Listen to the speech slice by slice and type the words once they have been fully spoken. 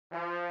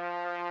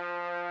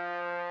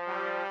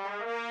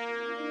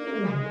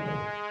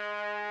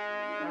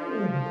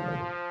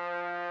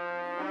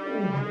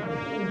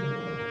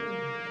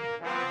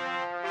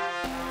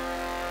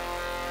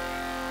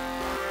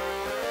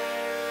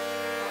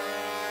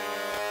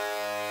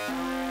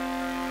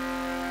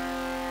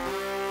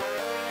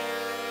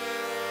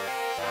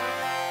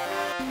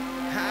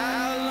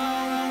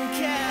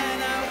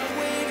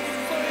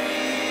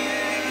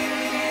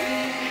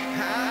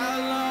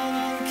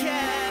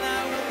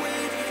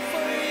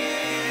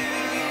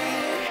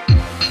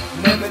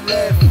Never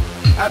left,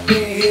 I've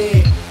been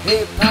here.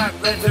 Hip hop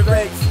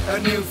resurrects a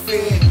new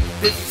fear.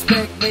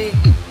 Disrespect me,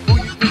 who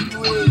you think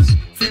you is?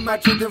 Free my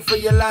children for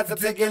your lives, I'll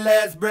take your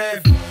last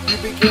breath. You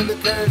became the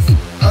curse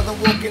of the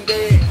walking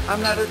dead.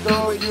 I'm not a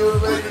dog, you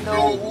already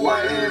know who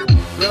I am.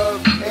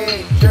 Love,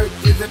 hey, church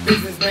is a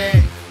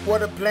businessman.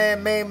 What a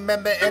plan, main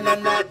member, and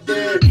I'm not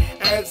there.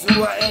 Ask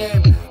who I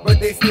am, but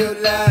they still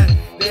lie.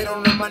 They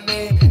don't know my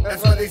name,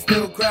 that's why they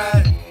still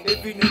cry.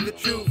 If you knew the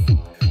truth,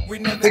 we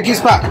never. Take your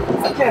spot.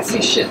 I can't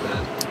see shit,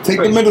 man. Take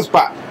the middle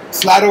spot.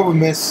 Slide over,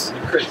 miss.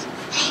 You're crazy.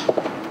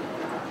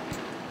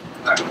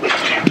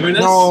 Alright. Doing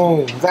this?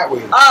 No, that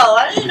way. Oh,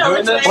 I didn't know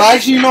which way. Well,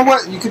 actually, you know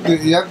what? You could do.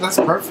 Yeah, that's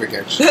perfect.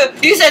 Actually.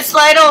 You said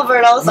slide over,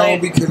 and I was like,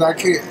 No, because I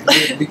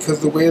can't. Because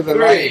the way the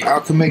light, I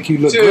can make you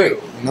look great. You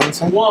know what I'm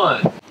saying?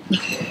 1.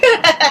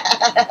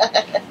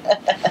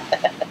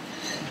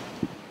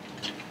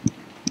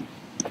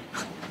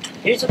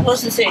 You're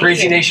supposed to say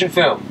Crazy here. Nation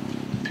Film.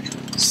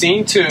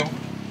 Scene 2,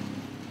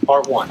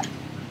 Part 1.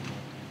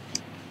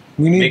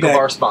 We need Make that. of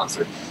our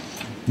sponsor.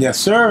 Yes,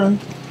 sir.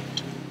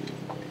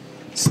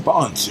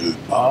 Sponsored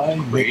by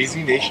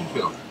Crazy Nation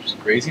Films.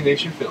 Crazy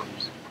Nation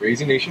Films.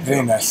 Crazy Nation It ain't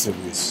Films. that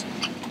serious.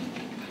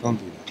 Don't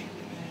do that.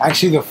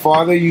 Actually, the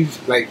farther you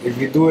like, if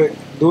you do it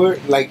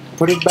like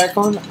put it back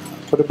on,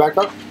 put it back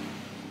up.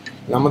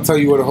 And I'm gonna tell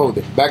you where to hold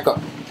it. Back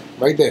up,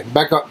 right there.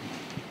 Back up.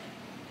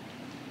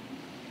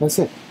 That's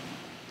it.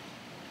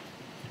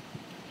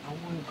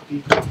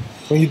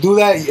 When you do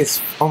that,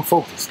 it's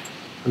unfocused.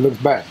 It looks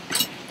bad.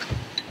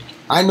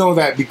 I know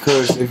that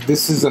because if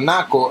this is a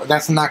knockoff,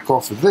 that's a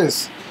knockoff of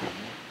this.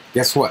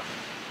 Guess what?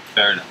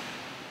 Fair enough.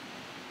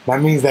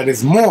 That means that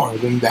it's more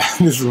than that.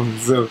 This one.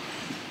 So.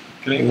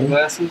 Can I get my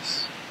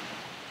glasses?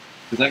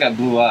 Because I got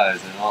blue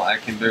eyes and I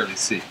can barely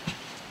see.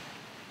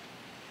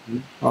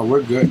 Oh,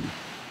 we're good.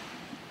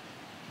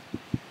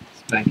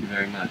 Thank you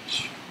very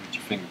much. With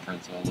your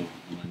fingerprints all over the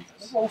lenses.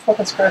 There's all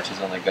fucking scratches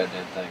on that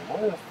goddamn thing.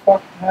 What the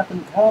fuck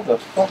happened? How the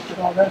fuck did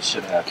all that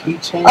shit happen?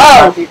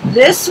 Oh,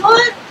 this one?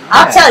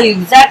 I'll tell you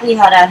exactly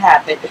how that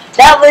happened.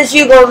 That was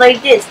you going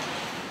like this.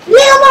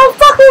 Yeah,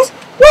 motherfuckers!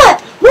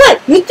 What? What?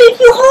 You think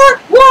you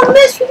hard? Wanna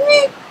mess with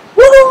me?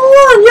 What going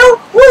on, yo?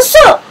 What's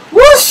up?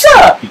 What's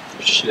up? Beat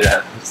the shit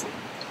out of this.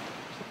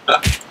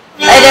 And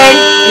then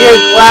your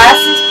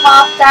glasses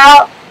popped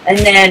out, and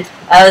then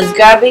I was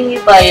grabbing you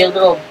by your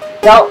little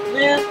belt loop,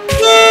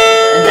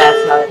 and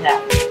that's how it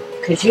happened.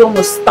 Cause you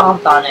almost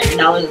stomped on it,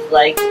 and I was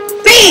like,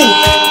 "Bing!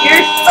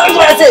 Your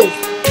sunglasses!"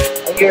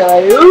 And you're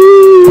like,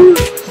 "Ooh!"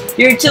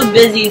 You're too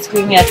busy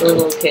screaming at the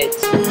little kids.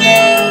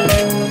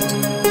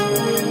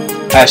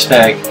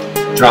 Hashtag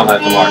drama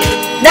at the market.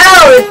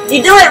 No,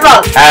 you do it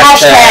wrong.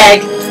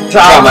 Hashtag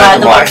drama at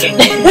the market.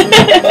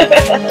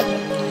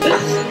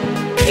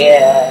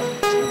 Yeah.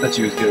 I thought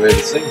you was getting ready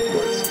to sing for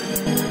us.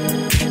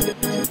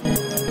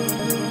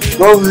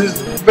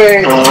 Roses,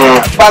 red,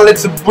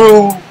 violets of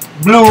blue.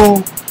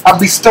 I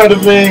be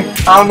stuttering.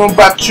 I don't know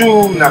about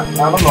you. Nah, I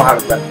don't know how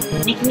to rap.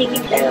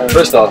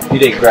 First off, you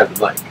didn't grab the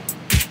mic.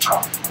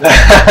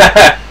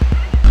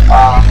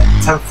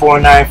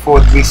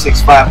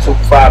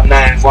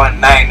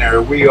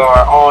 104943652591 We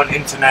are on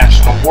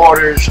international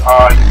waters.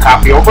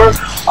 Copy over.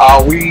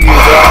 We don't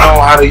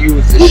know how to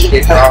use this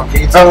shit, bro.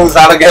 Can you tell us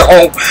how to get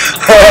home?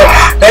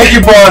 Thank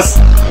you, boss.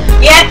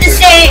 You have to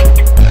say,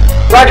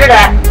 Roger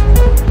that.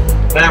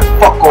 Man,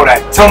 fuck all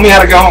that. Tell me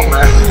how to get home,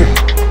 man.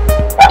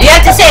 You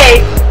have to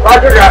say,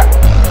 Roger that.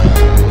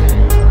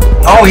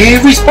 Oh, he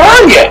didn't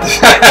respond yet.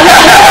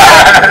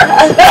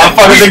 I'm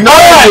fucking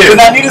ignoring you.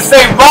 I need to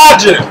say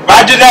Roger.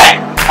 Roger that.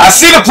 I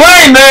see the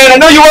plane, man.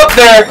 I know you up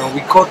there. No,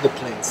 we caught the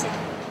plane, so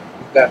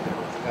we got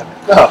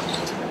there.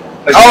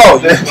 Oh,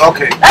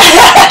 Okay.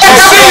 I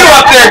see you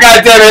up there,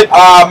 goddammit.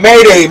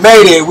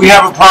 Mayday. We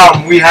have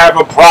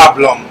a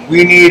problem.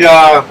 We need,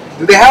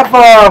 do they have,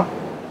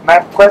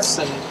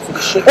 MapQuest and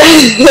shit?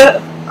 We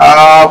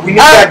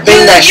need that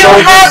thing that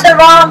shows You have the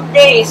wrong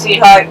day,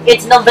 sweetheart.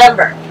 It's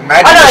November.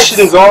 Imagine this shit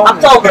is on.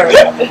 October.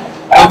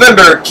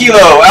 November,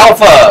 Kilo,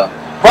 Alpha,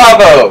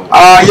 Bravo,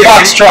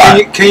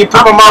 Foxtrot. Can you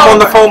put my mom on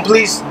the phone,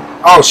 please?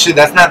 Oh shit,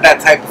 that's not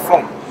that type of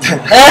phone.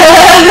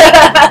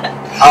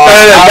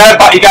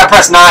 You gotta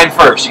press 9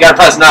 first. You gotta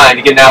press 9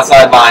 to get an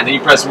outside line. Then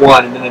you press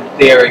 1, and then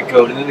the area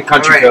code, and then the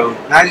country code.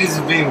 Now you're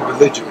just being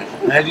belligerent.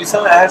 Had you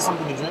said I had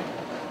something to drink?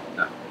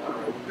 No.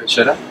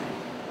 Should I?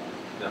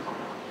 No.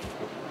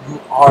 You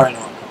are an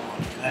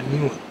alcoholic. I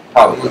knew it.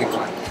 Probably.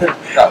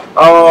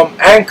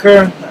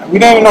 Anchor. We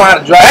don't even know how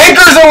to drive.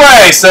 Anchors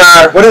away,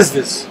 sir. What is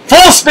this?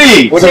 Full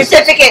speed. What is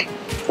Certificate.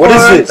 What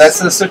is this? That's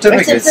the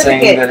certificate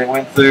saying that it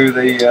went through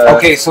the.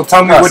 Okay, so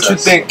tell me what you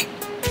process. think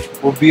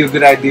would be a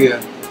good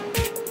idea.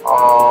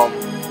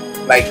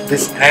 Like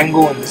this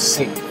angle and this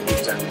scene, for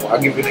example. I'll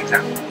give you an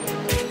example.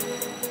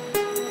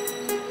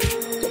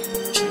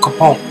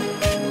 Capone.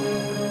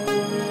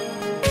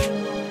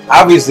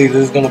 obviously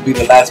this is gonna be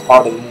the last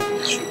part of the movie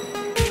to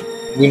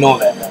shoot. We know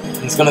that now.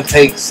 And it's gonna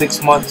take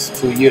 6 months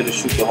to a year to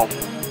shoot the whole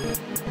movie.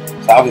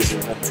 So obviously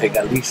it's gonna take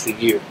at least a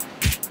year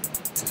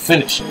to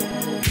finish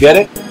it. Get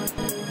it?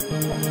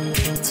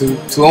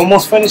 To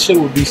almost finish it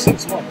would be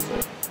 6 months.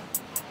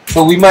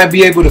 So we might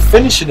be able to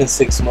finish it in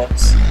 6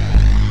 months,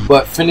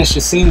 but finish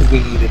the scenes we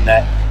need in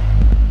that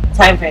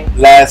time frame.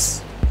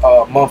 Last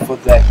month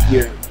of that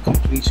year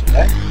completion,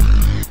 right?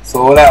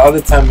 So all that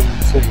other time in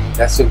between,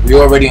 that's it. We're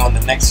already on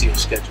the next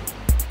year's schedule.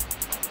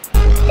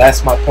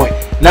 That's my point.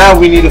 Now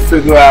we need to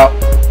figure out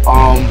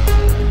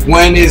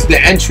when is the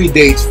entry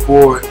dates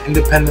for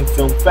Independent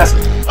Film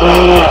Festival,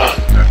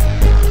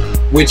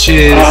 which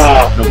is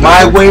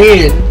my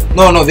way in.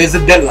 No, there's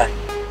a deadline.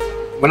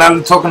 We're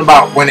not talking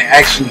about when it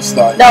actually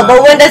starts. No,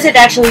 but when does it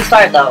actually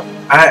start, though?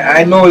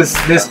 I know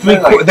there's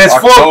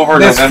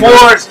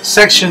four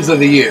sections of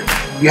the year.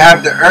 You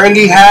have the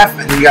early half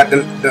and you got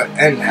the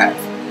end half,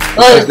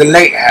 the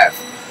late half.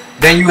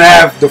 Then you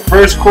have the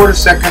first quarter,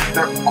 second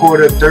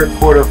quarter, third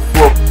quarter,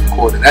 fourth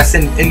quarter. That's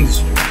in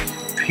industry.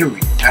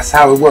 Period. That's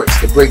how it works.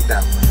 The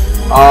breakdown.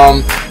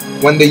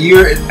 When the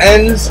year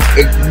ends,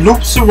 it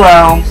loops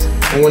around,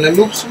 and when it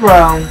loops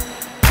around,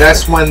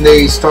 that's when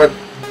they start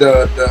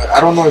the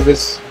I don't know if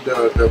it's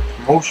the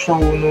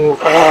promotional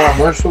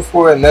commercial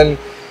for it, and then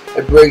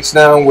it breaks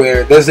down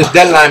where there's a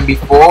deadline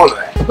before all of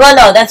that. Well,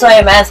 no, that's why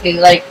I'm asking.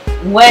 Like,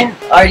 when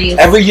are you?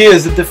 Every year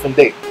is a different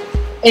date.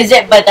 Is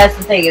it? But that's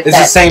the thing. It's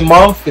the same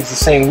month. It's the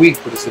same week,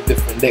 but it's a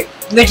different date.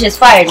 Which is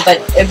fine. But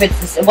if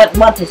it's what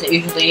month is it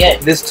usually in?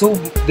 There's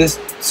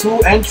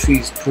two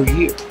entries per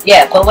year.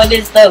 Yeah, but when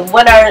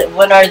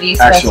are these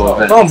actual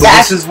events? No, but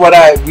this is what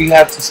we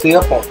have to stay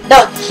up on.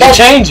 No, it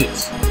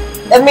changes.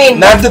 I mean,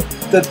 not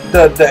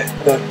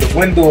the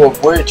window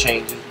of where it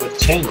changes, but it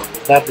changes.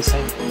 It's not the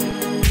same.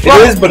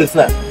 It is, but it's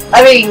not.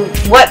 I mean,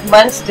 what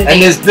months do they?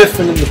 And there's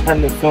different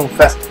independent film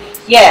festivals.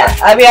 Yeah,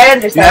 I mean, I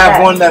understand. You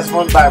have one that's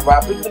run by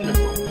Robert De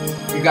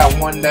Niro. You got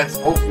one that's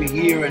over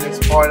here and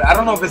it's part. I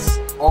don't know if it's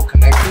all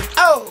connected.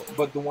 Oh,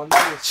 but the one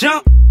that is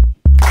jump,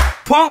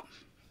 pump,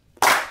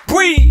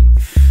 breathe,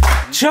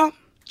 jump,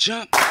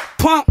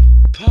 pump,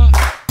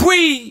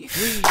 breathe.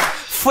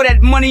 For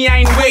that money I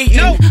ain't waiting.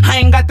 I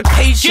ain't got the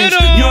patience. You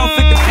don't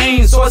fit the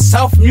pain, so it's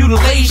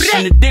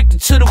self-mutilation. Addicted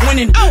to the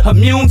winning,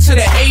 immune to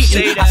the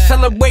hating. I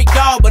celebrate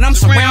God, but I'm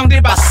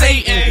surrounded by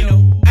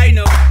Satan. I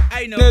know.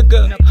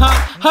 Nigga,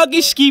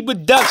 Huggy Ski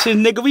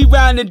Productions, nigga. We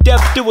round to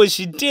death, do what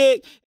you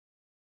dig.